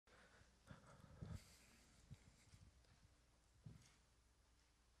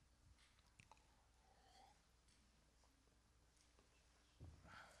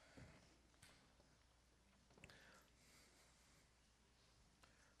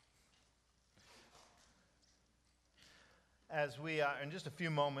As we, in just a few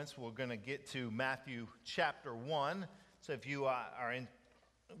moments, we're going to get to Matthew chapter 1. So if you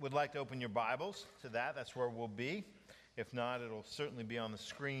would like to open your Bibles to that, that's where we'll be. If not, it'll certainly be on the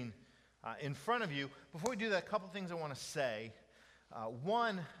screen in front of you. Before we do that, a couple things I want to say.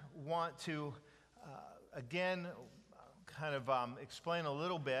 One, want to, again, kind of explain a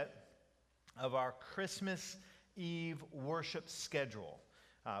little bit of our Christmas Eve worship schedule.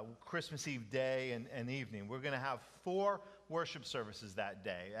 Christmas Eve day and evening. We're going to have 4 worship services that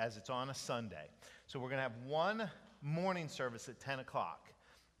day, as it's on a Sunday. So we're going to have 1 morning service at 10 o'clock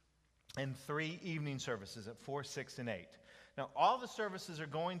and 3 evening services at 4, 6, and 8. Now, all the services are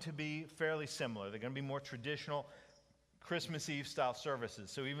going to be fairly similar. They're going to be more traditional Christmas Eve style services.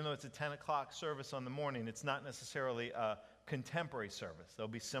 So even though it's a 10 o'clock service on the morning, it's not necessarily a contemporary service. They'll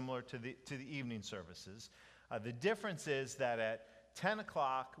be similar to the evening services. The difference is that at 10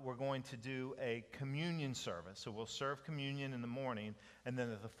 o'clock, we're going to do a communion service. So we'll serve communion in the morning, and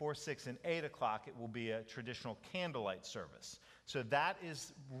then at the 4, 6, and 8 o'clock, it will be a traditional candlelight service. So that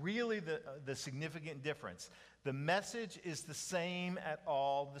is really the significant difference. The message is the same at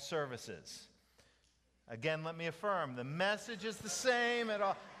all the services. Again, let me affirm, the message is the same at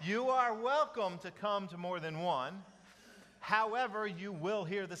all. You are welcome to come to more than one. However, you will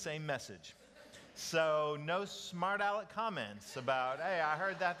hear the same message. So no smart aleck comments about, hey, I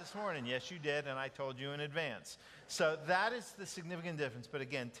heard that this morning. Yes, you did, and I told you in advance. So that is the significant difference. But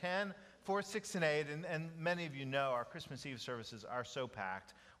again, 10, 4, 6, and 8, and many of you know our Christmas Eve services are so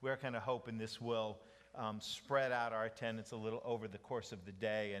packed. We're kind of hoping this will spread out our attendance a little over the course of the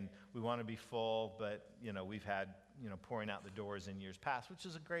day, and we want to be full, but we've had pouring out the doors in years past, which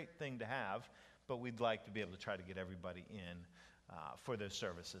is a great thing to have, but we'd like to be able to try to get everybody in for those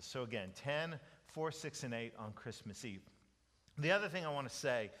services. So again, 10, 4, 6, and 8 on Christmas Eve. The other thing I want to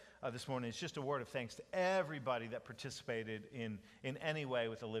say this morning is just a word of thanks to everybody that participated in any way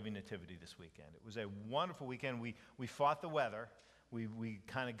with the Living Nativity this weekend. It was a wonderful weekend. We fought the weather. We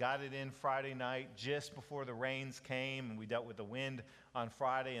kind of got it in Friday night just before the rains came, and we dealt with the wind on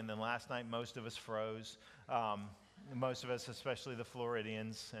Friday, and then last night most of us froze. Most of us, especially the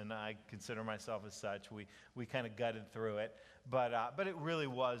Floridians, and I consider myself as such, we kind of gutted through it. But it really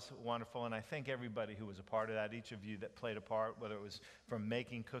was wonderful, and I thank everybody who was a part of that, each of you that played a part, whether it was from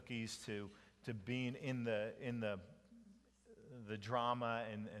making cookies to being in the drama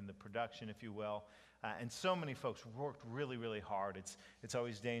and the production, if you will. And so many folks worked really, really hard. It's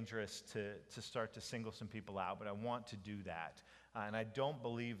always dangerous to start to single some people out, but I want to do that. And I don't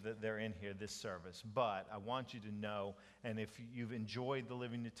believe that they're in here this service, but I want you to know, and if you've enjoyed the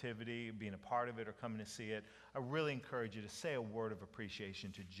Living Nativity, being a part of it or coming to see it, I really encourage you to say a word of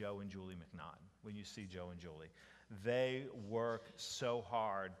appreciation to Joe and Julie McNaughton when you see Joe and Julie. They work so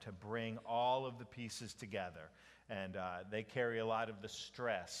hard to bring all of the pieces together, and they carry a lot of the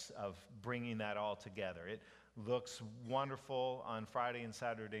stress of bringing that all together. It looks wonderful on Friday and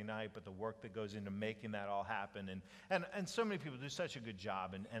Saturday night, but the work that goes into making that all happen, and so many people do such a good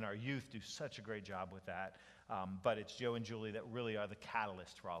job, and our youth do such a great job with that, but it's Joe and Julie that really are the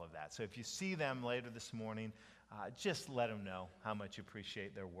catalyst for all of that. So if you see them later this morning, just let them know how much you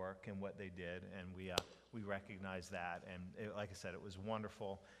appreciate their work and what they did, and we recognize that, and like I said, it was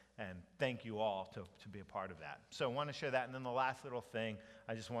wonderful. And thank you all to be a part of that. So I want to share that. And then the last little thing,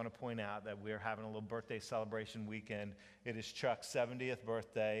 I just want to point out that we're having a little birthday celebration weekend. It is Chuck's 70th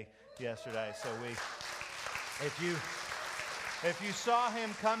birthday yesterday. So if you saw him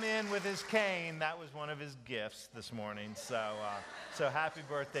come in with his cane, that was one of his gifts this morning. So happy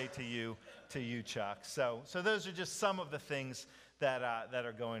birthday to you, Chuck. So those are just some of the things that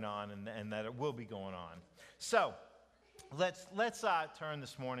are going on and that will be going on. So Let's turn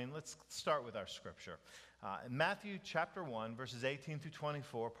this morning. Let's start with our scripture. Matthew chapter 1, verses 18 through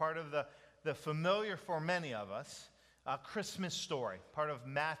 24, part of the familiar for many of us Christmas story, part of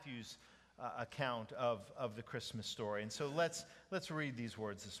Matthew's account of the Christmas story. And so let's read these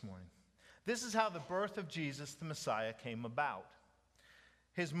words this morning. This is how the birth of Jesus, the Messiah, came about.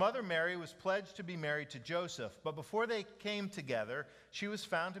 His mother Mary was pledged to be married to Joseph, but before they came together, she was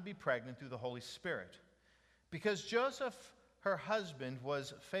found to be pregnant through the Holy Spirit. Because Joseph, her husband,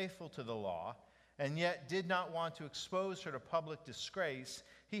 was faithful to the law and yet did not want to expose her to public disgrace,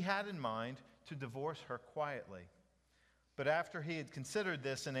 he had in mind to divorce her quietly. But after he had considered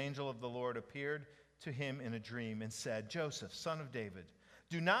this, an angel of the Lord appeared to him in a dream and said, Joseph, son of David,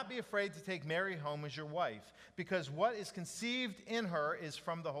 do not be afraid to take Mary home as your wife, because what is conceived in her is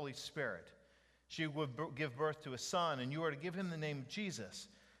from the Holy Spirit. She will give birth to a son, and you are to give him the name Jesus,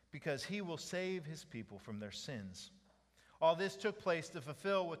 because he will save his people from their sins. All this took place to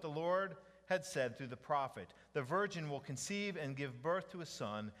fulfill what the Lord had said through the prophet, "The virgin will conceive and give birth to a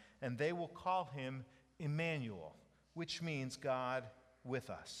son, and they will call him Emmanuel," which means God with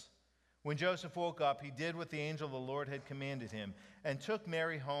us. When Joseph woke up, he did what the angel of the Lord had commanded him and took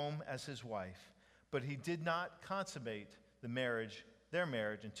Mary home as his wife. But he did not consummate their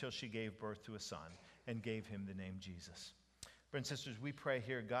marriage, until she gave birth to a son and gave him the name Jesus. Brothers and sisters, we pray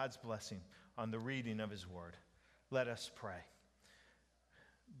here God's blessing on the reading of his word. Let us pray.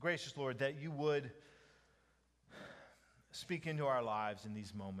 Gracious Lord, that you would speak into our lives in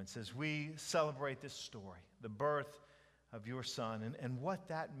these moments as we celebrate this story, the birth of your son, and what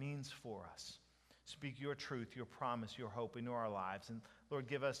that means for us. Speak your truth, your promise, your hope into our lives. And Lord,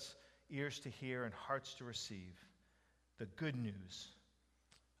 give us ears to hear and hearts to receive the good news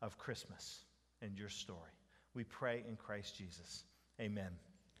of Christmas and your story. We pray in Christ Jesus. Amen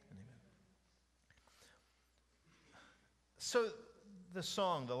and amen. So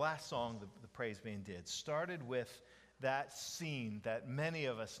the last song the praise band did, started with that scene that many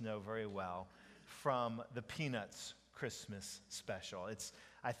of us know very well from the Peanuts Christmas special.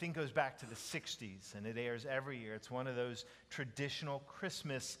 I think goes back to the 60s, and it airs every year. It's one of those traditional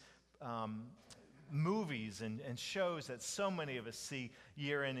Christmas movies and shows that so many of us see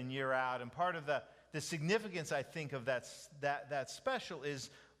year in and year out. And part of the significance, I think, of that special is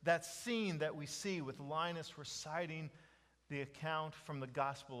that scene that we see with Linus reciting the account from the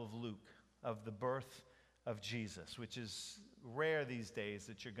Gospel of Luke of the birth of Jesus, which is rare these days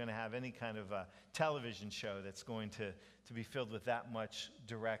that you're going to have any kind of a television show that's going to be filled with that much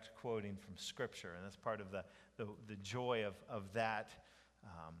direct quoting from Scripture. And that's part of the joy of that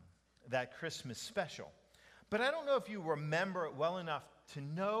Christmas special. But I don't know if you remember it well enough to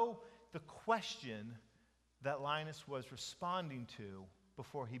know the question that Linus was responding to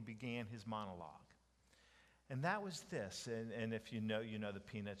before he began his monologue. And that was this, and if you know the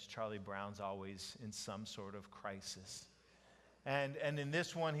Peanuts, Charlie Brown's always in some sort of crisis. And in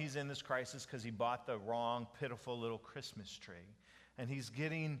this one, he's in this crisis because he bought the wrong, pitiful little Christmas tree. And he's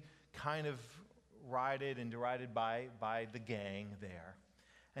getting kind of righted and derided by the gang there.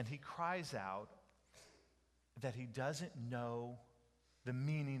 And he cries out that he doesn't know the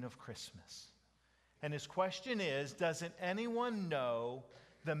meaning of Christmas. And his question is, doesn't anyone know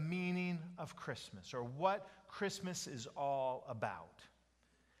the meaning of Christmas, or what Christmas is all about?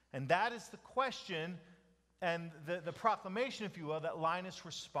 And that is the question and the proclamation, if you will, that Linus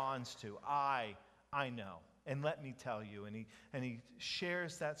responds to. I know, and let me tell you. And he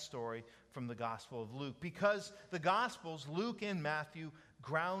shares that story from the Gospel of Luke, because the Gospels, Luke and Matthew,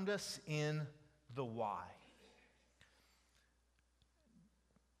 ground us in the why.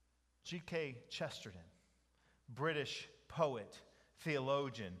 G.K. Chesterton, British poet,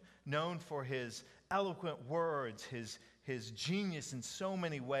 theologian, known for his eloquent words, his genius in so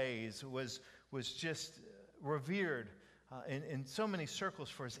many ways, was just revered in so many circles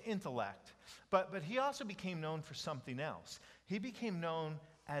for his intellect. But he also became known for something else. He became known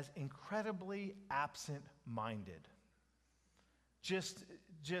as incredibly absent-minded. Just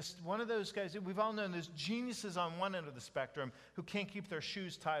one of those guys. We've all known there's geniuses on one end of the spectrum who can't keep their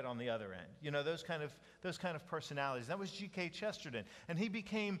shoes tied on the other end. You know, those kind of personalities. That was G.K. Chesterton, and he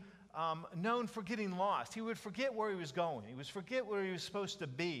became known for getting lost. He would forget where he was going. He would forget where he was supposed to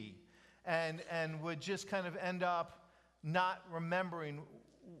be, and would just kind of end up not remembering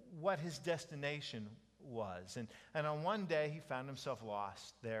what his destination was. And on one day, he found himself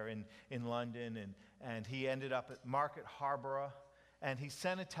lost there in London, and he ended up at Market Harborough. And he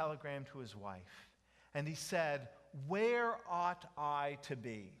sent a telegram to his wife. And he said, "Where ought I to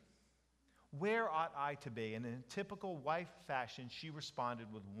be? Where ought I to be?" And in typical wife fashion, she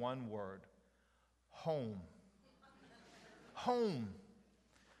responded with one word: home. Home.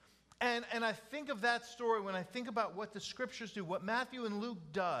 And I think of that story when I think about what the Scriptures do, what Matthew and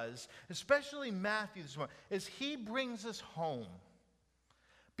Luke does, especially Matthew this morning, is he brings us home.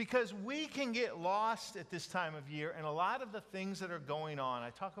 Because we can get lost at this time of year in a lot of the things that are going on.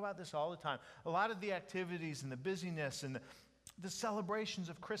 I talk about this all the time. A lot of the activities and the busyness and the celebrations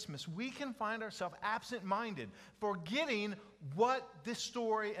of Christmas, we can find ourselves absent-minded, forgetting what this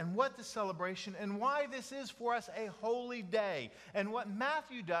story and what this celebration and why this is for us a holy day. And what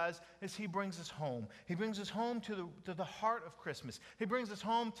Matthew does is he brings us home. He brings us home to the heart of Christmas. He brings us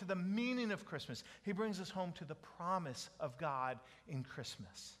home to the meaning of Christmas. He brings us home to the promise of God in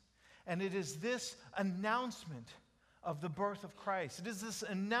Christmas. And it is this announcement of the birth of Christ. It is this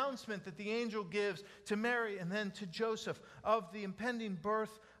announcement that the angel gives to Mary and then to Joseph of the impending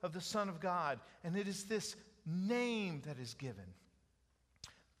birth of the Son of God. And it is this name that is given.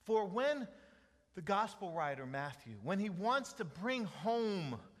 For when the gospel writer Matthew, when he wants to bring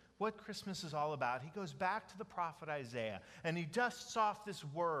home what Christmas is all about, he goes back to the prophet Isaiah, and he dusts off this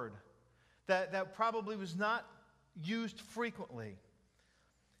word that probably was not used frequently.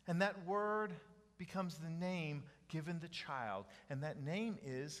 And that word becomes the name given the child, and that name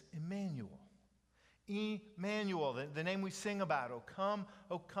is Emmanuel. Emmanuel, the name we sing about, O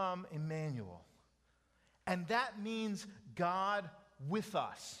come, Emmanuel. And that means God with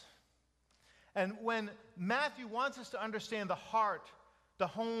us. And when Matthew wants us to understand the heart, the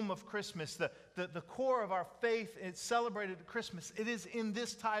home of Christmas, the core of our faith, it's celebrated at Christmas, it is in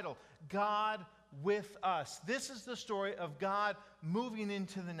this title, God with us. This is the story of God moving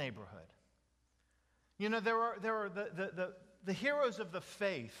into the neighborhood. You know, there are the heroes of the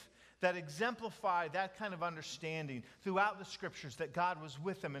faith that exemplify that kind of understanding throughout the scriptures, that God was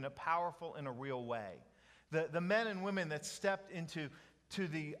with them in a powerful and a real way. The men and women that stepped into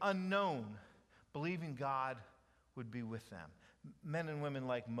the unknown, believing God would be with them. Men and women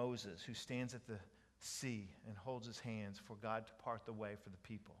like Moses, who stands at the sea and holds his hands for God to part the way for the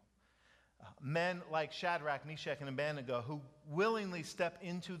people. Men like Shadrach, Meshach, and Abednego, who willingly step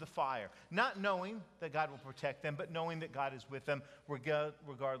into the fire, not knowing that God will protect them, but knowing that God is with them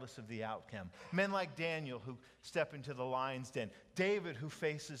regardless of the outcome. Men like Daniel, who step into the lion's den. David, who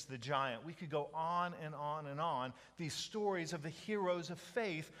faces the giant. We could go on and on and on. These stories of the heroes of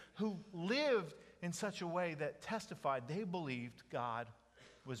faith who lived in such a way that testified they believed God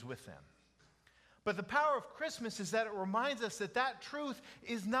was with them. But the power of Christmas is that it reminds us that that truth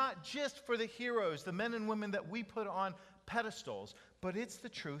is not just for the heroes, the men and women that we put on pedestals, but it's the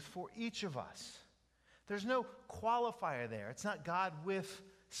truth for each of us. There's no qualifier there. It's not God with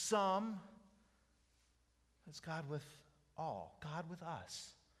some. It's God with all, God with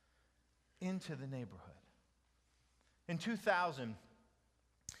us, into the neighborhood. In 2000,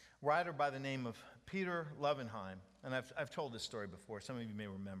 a writer by the name of Peter Levenheim, and I've told this story before, some of you may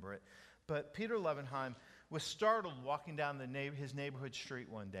remember it, but Peter Levenheim was startled walking down his neighborhood street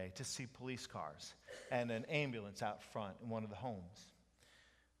one day to see police cars and an ambulance out front in one of the homes.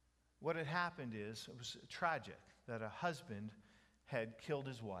 What had happened is, it was tragic that a husband had killed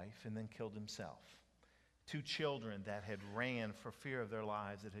his wife and then killed himself. 2 children that had ran for fear of their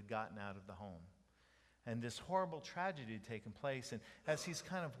lives, that had gotten out of the home. And this horrible tragedy had taken place. And as he's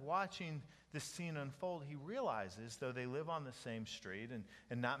kind of watching this scene unfold, he realizes, though they live on the same street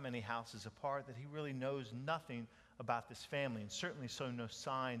and not many houses apart, that he really knows nothing about this family, and certainly saw no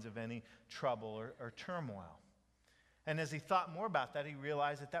signs of any trouble or turmoil. And as he thought more about that, he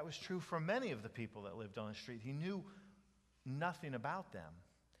realized that that was true for many of the people that lived on the street. He knew nothing about them.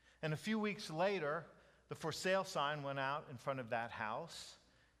 And a few weeks later, the for sale sign went out in front of that house.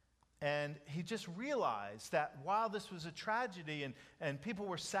 And he just realized that while this was a tragedy and people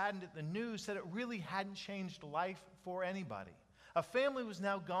were saddened at the news, that it really hadn't changed life for anybody. A family was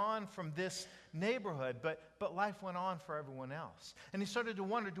now gone from this neighborhood, but life went on for everyone else. And he started to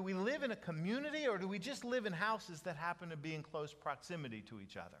wonder, do we live in a community, or do we just live in houses that happen to be in close proximity to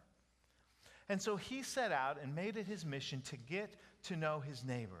each other? And so he set out and made it his mission to get to know his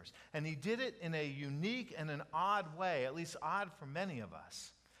neighbors. And he did it in a unique and an odd way, at least odd for many of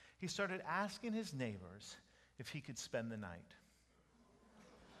us. He started asking his neighbors if he could spend the night.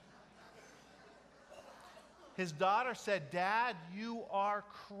 His daughter said, "Dad, you are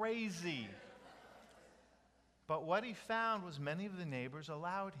crazy." But what he found was many of the neighbors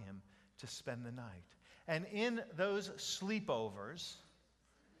allowed him to spend the night. And in those sleepovers,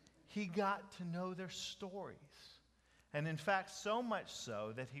 he got to know their stories. And in fact, so much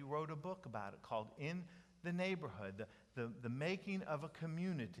so that he wrote a book about it called In the Neighborhood, the making of a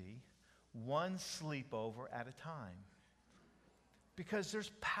community, one sleepover at a time. Because there's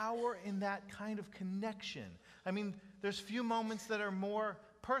power in that kind of connection. I mean, there's few moments that are more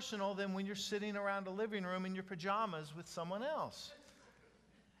personal than when you're sitting around a living room in your pajamas with someone else.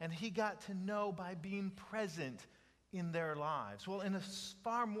 And he got to know by being present in their lives. Well, in a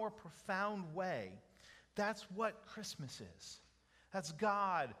far more profound way, that's what Christmas is. That's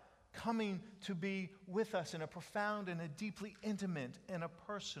God coming to be with us in a profound and a deeply intimate and a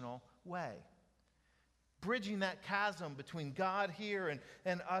personal way. Bridging that chasm between God here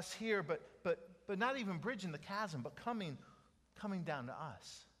and us here, but not even bridging the chasm, but coming down to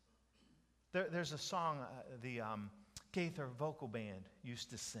us. There's a song the Gaither Vocal Band used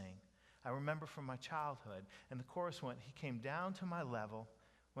to sing. I remember from my childhood, and the chorus went, "He came down to my level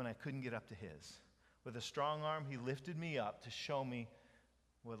when I couldn't get up to his. With a strong arm, he lifted me up to show me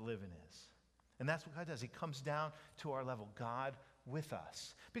what living is." And that's what God does. He comes down to our level, God with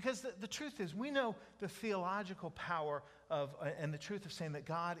us. Because the truth is, we know the theological power of and the truth of saying that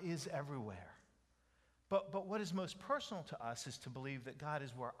God is everywhere. But what is most personal to us is to believe that God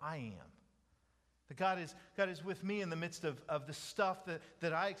is where I am. That God is with me in the midst of the stuff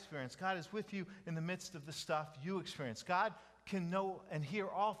that I experience. God is with you in the midst of the stuff you experience. God can know and hear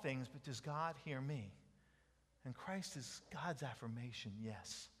all things, but does God hear me? And Christ is God's affirmation,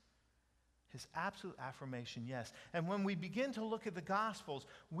 yes. His absolute affirmation, yes. And when we begin to look at the Gospels,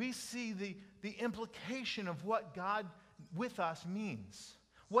 we see the implication of what God with us means.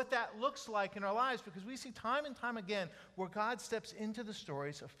 What that looks like in our lives, because we see time and time again where God steps into the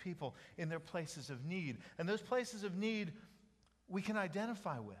stories of people in their places of need. And those places of need we can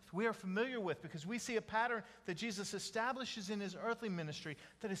identify with, we are familiar with, because we see a pattern that Jesus establishes in his earthly ministry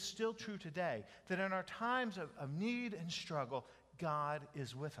that is still true today, that in our times of need and struggle, God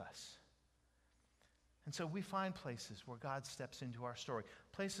is with us. And so we find places where God steps into our story.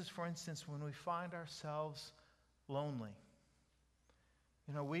 Places, for instance, when we find ourselves lonely.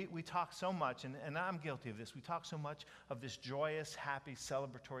 You know, we talk so much, and I'm guilty of this, we talk so much of this joyous, happy,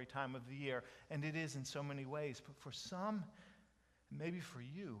 celebratory time of the year, and it is in so many ways. But for some, maybe for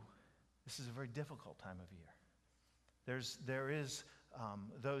you, this is a very difficult time of year. There is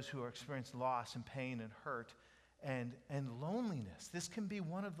those who are experiencing loss and pain and hurt and loneliness. This can be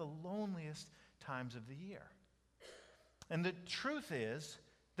one of the loneliest times of the year. And the truth is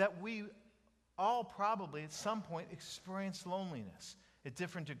that we all probably at some point experience loneliness at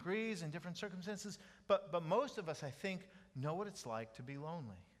different degrees and different circumstances, but most of us, I think, know what it's like to be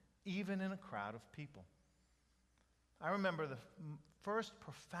lonely, even in a crowd of people. I remember the first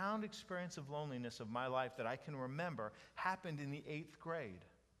profound experience of loneliness of my life that I can remember happened in the 8th grade.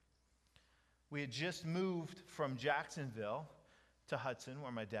 We had just moved from Jacksonville to Hudson,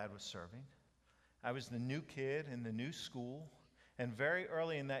 where my dad was serving. I was the new kid in the new school, and very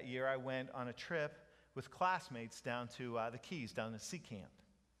early in that year, I went on a trip with classmates down to the Keys, down to Sea Camp.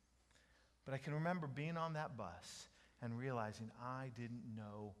 But I can remember being on that bus and realizing I didn't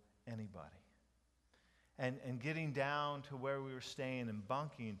know anybody. And getting down to where we were staying and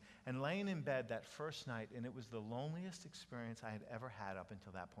bunking and laying in bed that first night, and it was the loneliest experience I had ever had up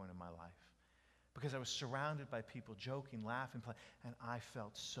until that point in my life. Because I was surrounded by people joking, laughing, playing, and I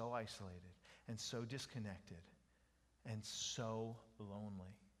felt so isolated and so disconnected and so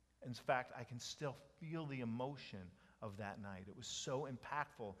lonely. In fact, I can still feel the emotion of that night. It was so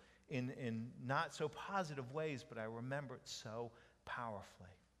impactful in not so positive ways, but I remember it so powerfully.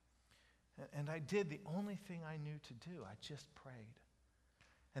 And I did the only thing I knew to do. I just prayed.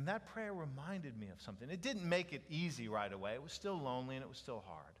 And that prayer reminded me of something. It didn't make it easy right away. It was still lonely and it was still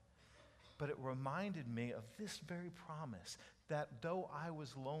hard. But it reminded me of this very promise that though I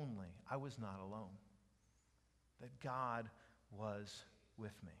was lonely, I was not alone. That God was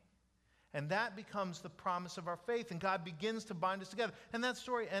with me. And that becomes the promise of our faith, and God begins to bind us together. And that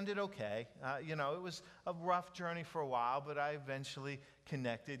story ended okay. It was a rough journey for a while, but I eventually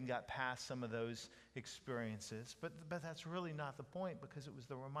connected and got past some of those experiences. But that's really not the point, because it was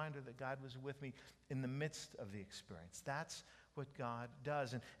the reminder that God was with me in the midst of the experience. That's what God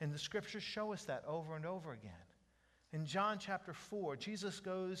does. And the scriptures show us that over and over again. In John chapter 4, Jesus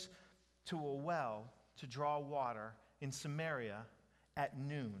goes to a well to draw water in Samaria at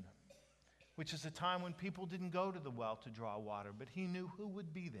noon, which is a time when people didn't go to the well to draw water, but he knew who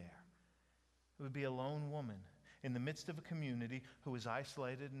would be there. It would be a lone woman in the midst of a community who was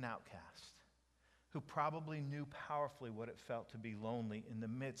isolated and outcast, who probably knew powerfully what it felt to be lonely in the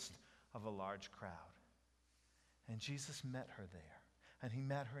midst of a large crowd. And Jesus met her there, and he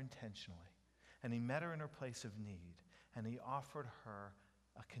met her intentionally, and he met her in her place of need, and he offered her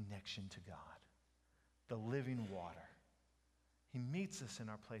a connection to God, the living water. He meets us in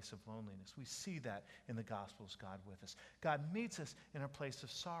our place of loneliness. We see that in the Gospels, God with us. God meets us in our place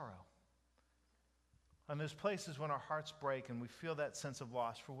of sorrow. On those places when our hearts break and we feel that sense of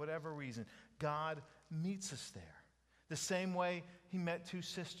loss for whatever reason, God meets us there. The same way he met two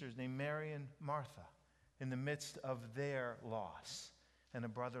sisters named Mary and Martha in the midst of their loss, and a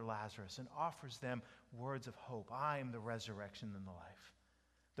brother Lazarus, and offers them words of hope. I am the resurrection and the life.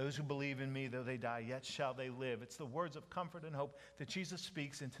 Those who believe in me, though they die, yet shall they live. It's the words of comfort and hope that Jesus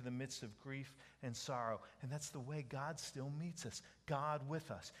speaks into the midst of grief and sorrow. And that's the way God still meets us. God with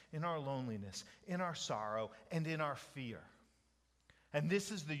us in our loneliness, in our sorrow, and in our fear. And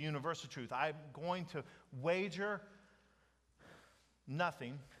this is the universal truth. I'm going to wager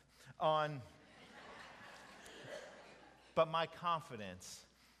nothing on but my confidence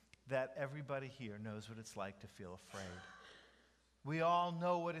that everybody here knows what it's like to feel afraid. We all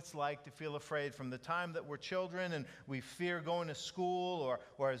know what it's like to feel afraid from the time that we're children and we fear going to school,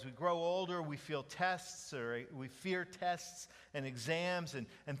 or as we grow older, we feel tests, or we fear tests and exams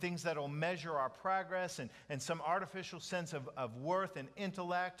and things that will measure our progress and some artificial sense of worth and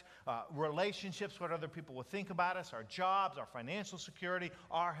intellect, relationships, what other people will think about us, our jobs, our financial security,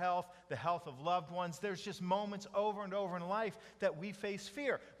 our health, the health of loved ones. There's just moments over and over in life that we face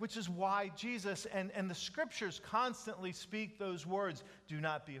fear, which is why Jesus and the scriptures constantly speak those words. Do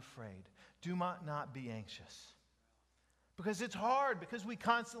not be afraid. Do not be anxious. Because it's hard, because we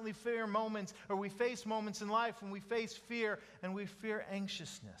constantly fear moments, or we face moments in life when we face fear and we fear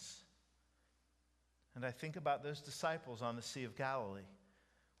anxiousness. And I think about those disciples on the Sea of Galilee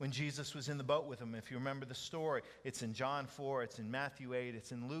when Jesus was in the boat with them. If you remember the story, it's in John 4, it's in Matthew 8,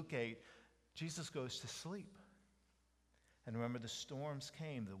 it's in Luke 8. Jesus goes to sleep. And remember, the storms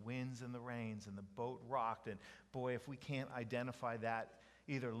came, the winds and the rains, and the boat rocked. And boy, if we can't identify that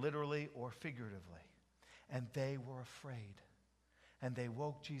either literally or figuratively. And they were afraid. And they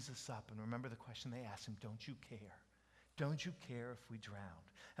woke Jesus up. And remember the question they asked him, don't you care? Don't you care if we drowned?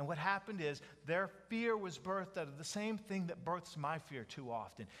 And what happened is their fear was birthed out of the same thing that births my fear too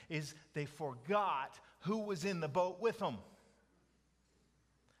often, is they forgot who was in the boat with them.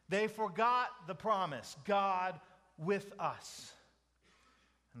 They forgot the promise, God with us.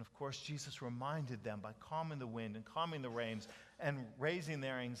 And of course, Jesus reminded them by calming the wind and calming the rains and raising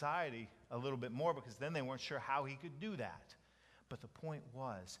their anxiety a little bit more, because then they weren't sure how he could do that. But the point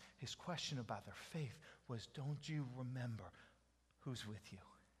was, his question about their faith was, don't you remember who's with you?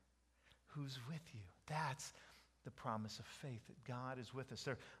 Who's with you? That's the promise of faith, that God is with us.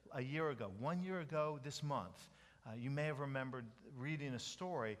 There, 1 year ago this month, you may have remembered reading a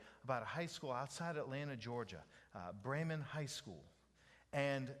story about a high school outside Atlanta, Georgia, Bremen High School.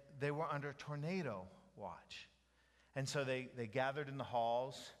 And they were under tornado watch. And so they gathered in the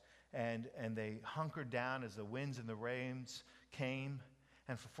halls and they hunkered down as the winds and the rains came.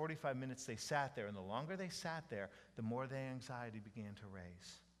 And for 45 minutes they sat there. And the longer they sat there, the more their anxiety began to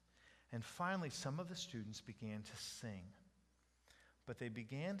raise. And finally, some of the students began to sing. But they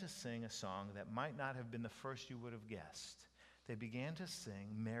began to sing a song that might not have been the first you would have guessed. They began to sing,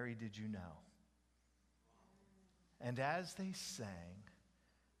 "Mary, Did You Know?" And as they sang,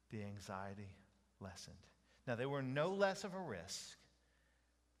 the anxiety lessened. Now, they were no less of a risk,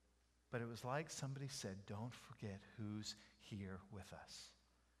 but it was like somebody said, don't forget who's here with us.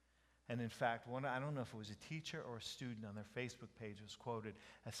 And in fact, I don't know if it was a teacher or a student on their Facebook page was quoted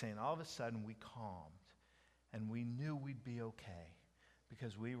as saying, all of a sudden we calmed and we knew we'd be okay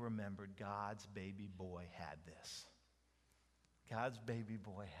because we remembered God's baby boy had this. God's baby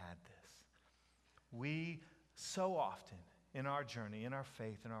boy had this. We so often in our journey, in our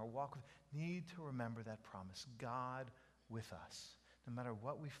faith, in our walk, need to remember that promise. God with us. No matter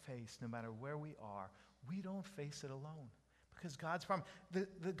what we face, no matter where we are, we don't face it alone. Because God's promise.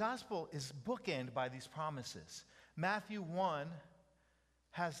 The gospel is bookended by these promises. Matthew 1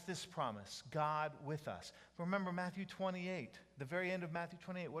 has this promise, God with us. Remember Matthew 28, the very end of Matthew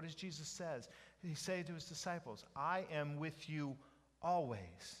 28, what does Jesus say? He said to his disciples, I am with you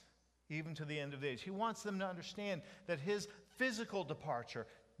always, even to the end of the age. He wants them to understand that his physical departure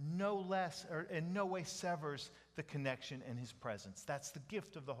no less or in no way severs the connection and his presence. That's the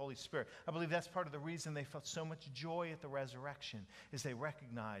gift of the Holy Spirit. I believe that's part of the reason they felt so much joy at the resurrection, is they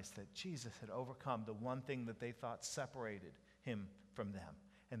recognized that Jesus had overcome the one thing that they thought separated him from them,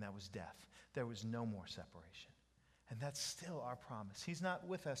 and that was death. There was no more separation. And that's still our promise. He's not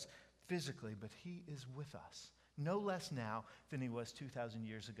with us physically, but he is with us. No less now than he was 2,000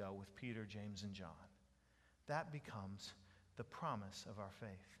 years ago with Peter, James, and John. That becomes the promise of our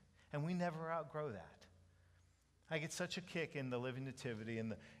faith. And we never outgrow that. I get such a kick in the Living Nativity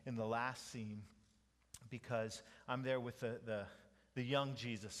in the last scene because I'm there with the young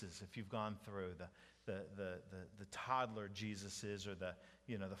Jesuses, if you've gone through, the toddler Jesuses or the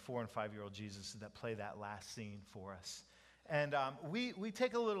 4 and 5 year old Jesuses that play that last scene for us. And we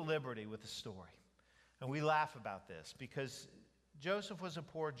take a little liberty with the story. And we laugh about this because Joseph was a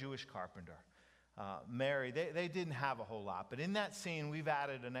poor Jewish carpenter. Mary, they didn't have a whole lot. But in that scene, we've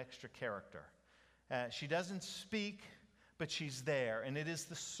added an extra character. She doesn't speak, but she's there. And it is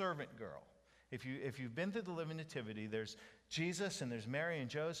the servant girl. If you've been to the Living Nativity, there's Jesus and there's Mary and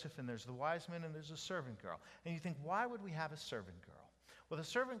Joseph and there's the wise men and there's a servant girl. And you think, why would we have a servant girl? Well, the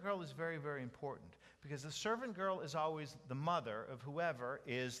servant girl is very, very important because the servant girl is always the mother of whoever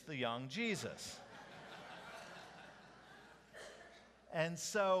is the young Jesus. And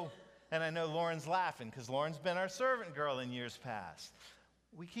so, and I know Lauren's laughing because Lauren's been our servant girl in years past.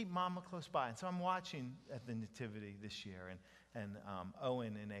 We keep Mama close by. And so I'm watching at the Nativity this year, and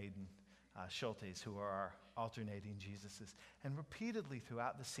Owen and Aiden Schultes, who are our alternating Jesuses. And repeatedly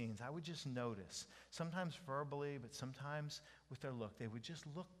throughout the scenes, I would just notice, sometimes verbally, but sometimes with their look, they would just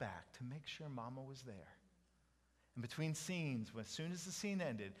look back to make sure Mama was there. And between scenes, as soon as the scene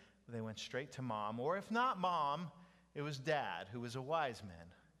ended, they went straight to Mom. Or if not Mom, it was Dad, who was a wise man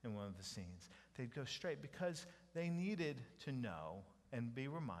in one of the scenes. They'd go straight because they needed to know and be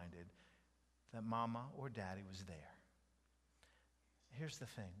reminded that Mama or Daddy was there. Here's the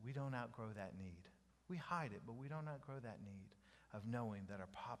thing. We don't outgrow that need. We hide it, but we don't outgrow that need of knowing that our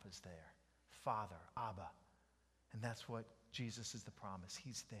Papa's there. Father, Abba. And that's what Jesus is the promise.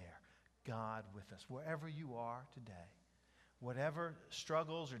 He's there. God with us. Wherever you are today, whatever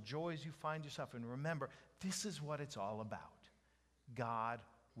struggles or joys you find yourself in, remember, this is what it's all about. God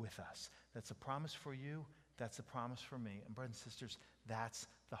with us. That's a promise for you. That's a promise for me. And brothers and sisters, that's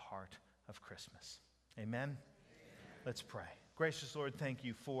the heart of Christmas. Amen? Amen. Let's pray. Gracious Lord, thank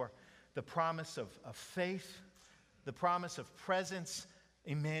you for the promise of faith, the promise of presence,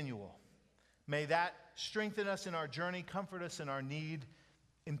 Emmanuel. May that strengthen us in our journey, comfort us in our need,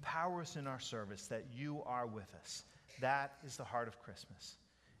 empower us in our service, that you are with us. That is the heart of Christmas.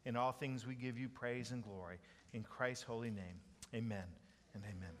 In all things we give you praise and glory. In Christ's holy name, amen and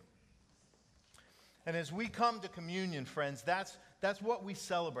amen. And as we come to communion, friends, that's what we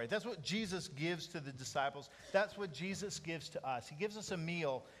celebrate. That's what Jesus gives to the disciples. That's what Jesus gives to us. He gives us a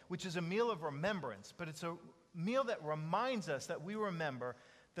meal, which is a meal of remembrance, but it's a meal that reminds us that we remember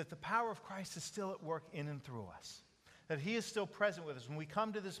that the power of Christ is still at work in and through us, that he is still present with us. When we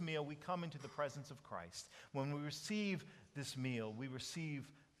come to this meal, we come into the presence of Christ. When we receive this meal, we receive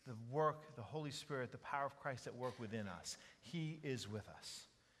the work, the Holy Spirit, the power of Christ at work within us. He is with us.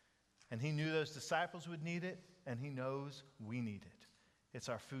 And he knew those disciples would need it, and he knows we need it. It's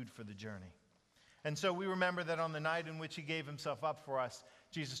our food for the journey. And so we remember that on the night in which he gave himself up for us,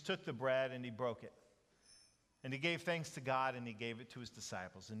 Jesus took the bread and he broke it. And he gave thanks to God and he gave it to his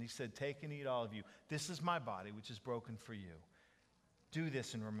disciples. And he said, "Take and eat, all of you. This is my body, which is broken for you. Do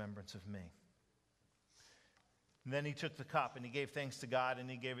this in remembrance of me." And then he took the cup and he gave thanks to God and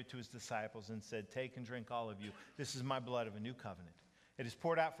he gave it to his disciples and said, "Take and drink, all of you. This is my blood of a new covenant. It is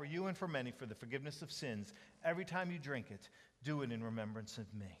poured out for you and for many for the forgiveness of sins. Every time you drink it, do it in remembrance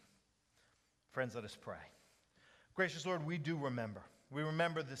of me." Friends, let us pray. Gracious Lord, we do remember. We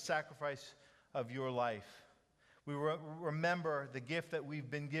remember the sacrifice of your life. We remember the gift that we've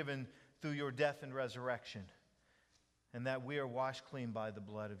been given through your death and resurrection, and that we are washed clean by the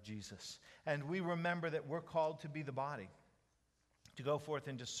blood of Jesus. And we remember that we're called to be the body, to go forth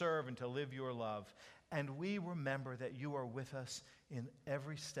and to serve and to live your love. And we remember that you are with us in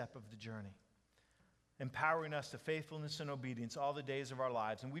every step of the journey, empowering us to faithfulness and obedience all the days of our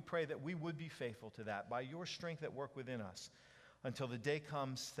lives. And we pray that we would be faithful to that by your strength at work within us until the day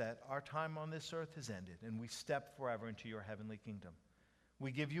comes that our time on this earth has ended and we step forever into your heavenly kingdom.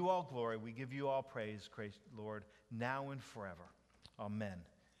 We give you all glory. We give you all praise, Lord, now and forever. Amen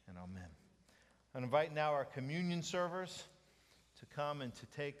and amen. I invite now our communion servers to come and to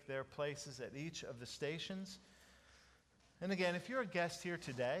take their places at each of the stations. And again, if you're a guest here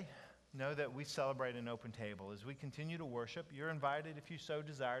today, know that we celebrate an open table. As we continue to worship, you're invited, if you so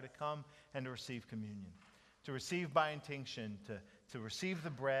desire, to come and to receive communion, to receive by intinction, to receive the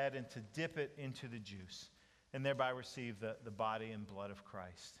bread and to dip it into the juice, and thereby receive the body and blood of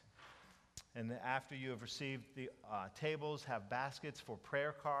Christ. And after you have received, the tables have baskets for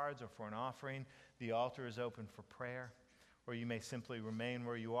prayer cards or for an offering. The altar is open for prayer. Or you may simply remain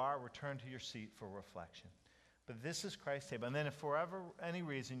where you are, return to your seat for reflection. But this is Christ's table. And then if for any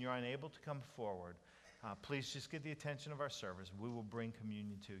reason you're unable to come forward, please just get the attention of our servers. We will bring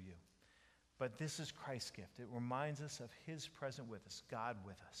communion to you. But this is Christ's gift. It reminds us of his presence with us, God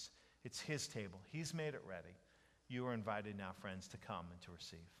with us. It's his table. He's made it ready. You are invited now, friends, to come and to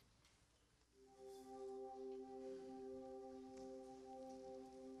receive.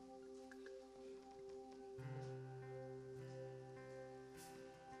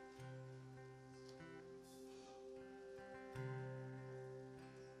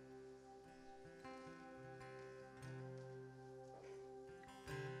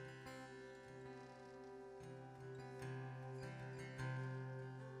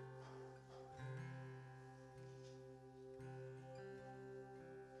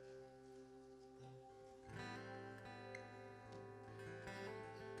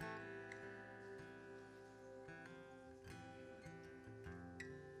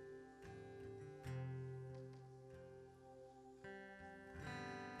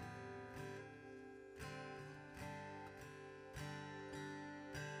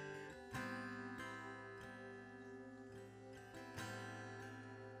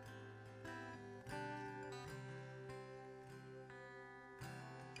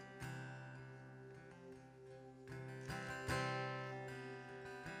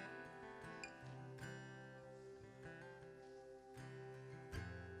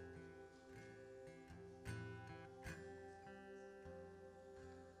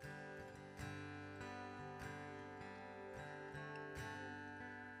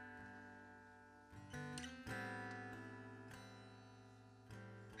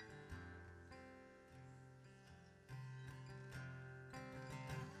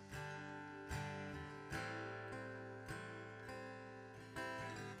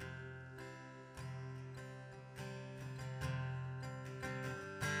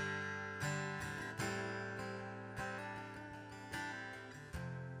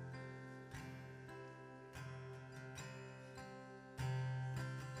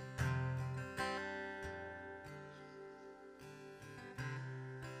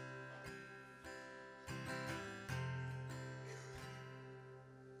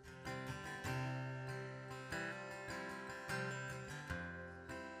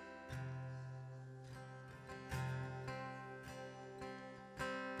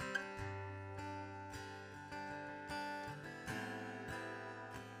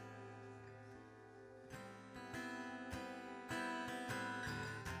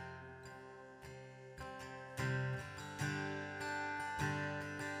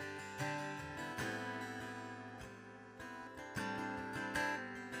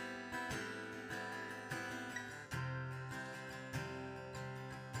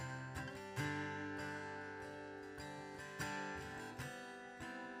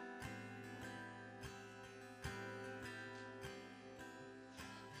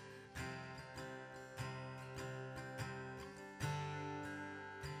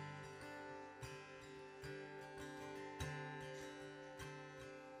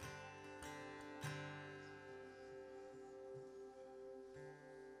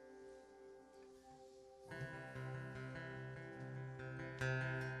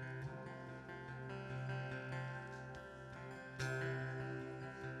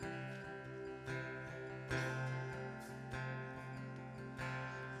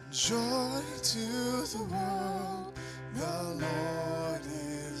 Joy to the world, the Lord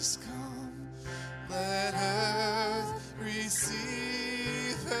is come. Let earth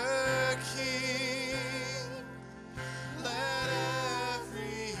receive her King. Let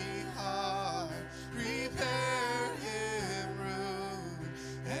every heart prepare him room,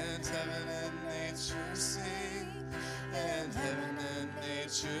 and heaven and nature sing, and heaven and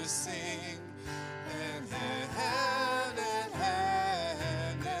nature sing, and hand and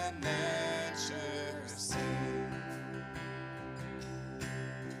hand and nature sing.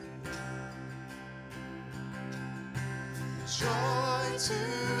 Joy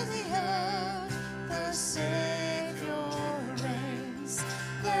to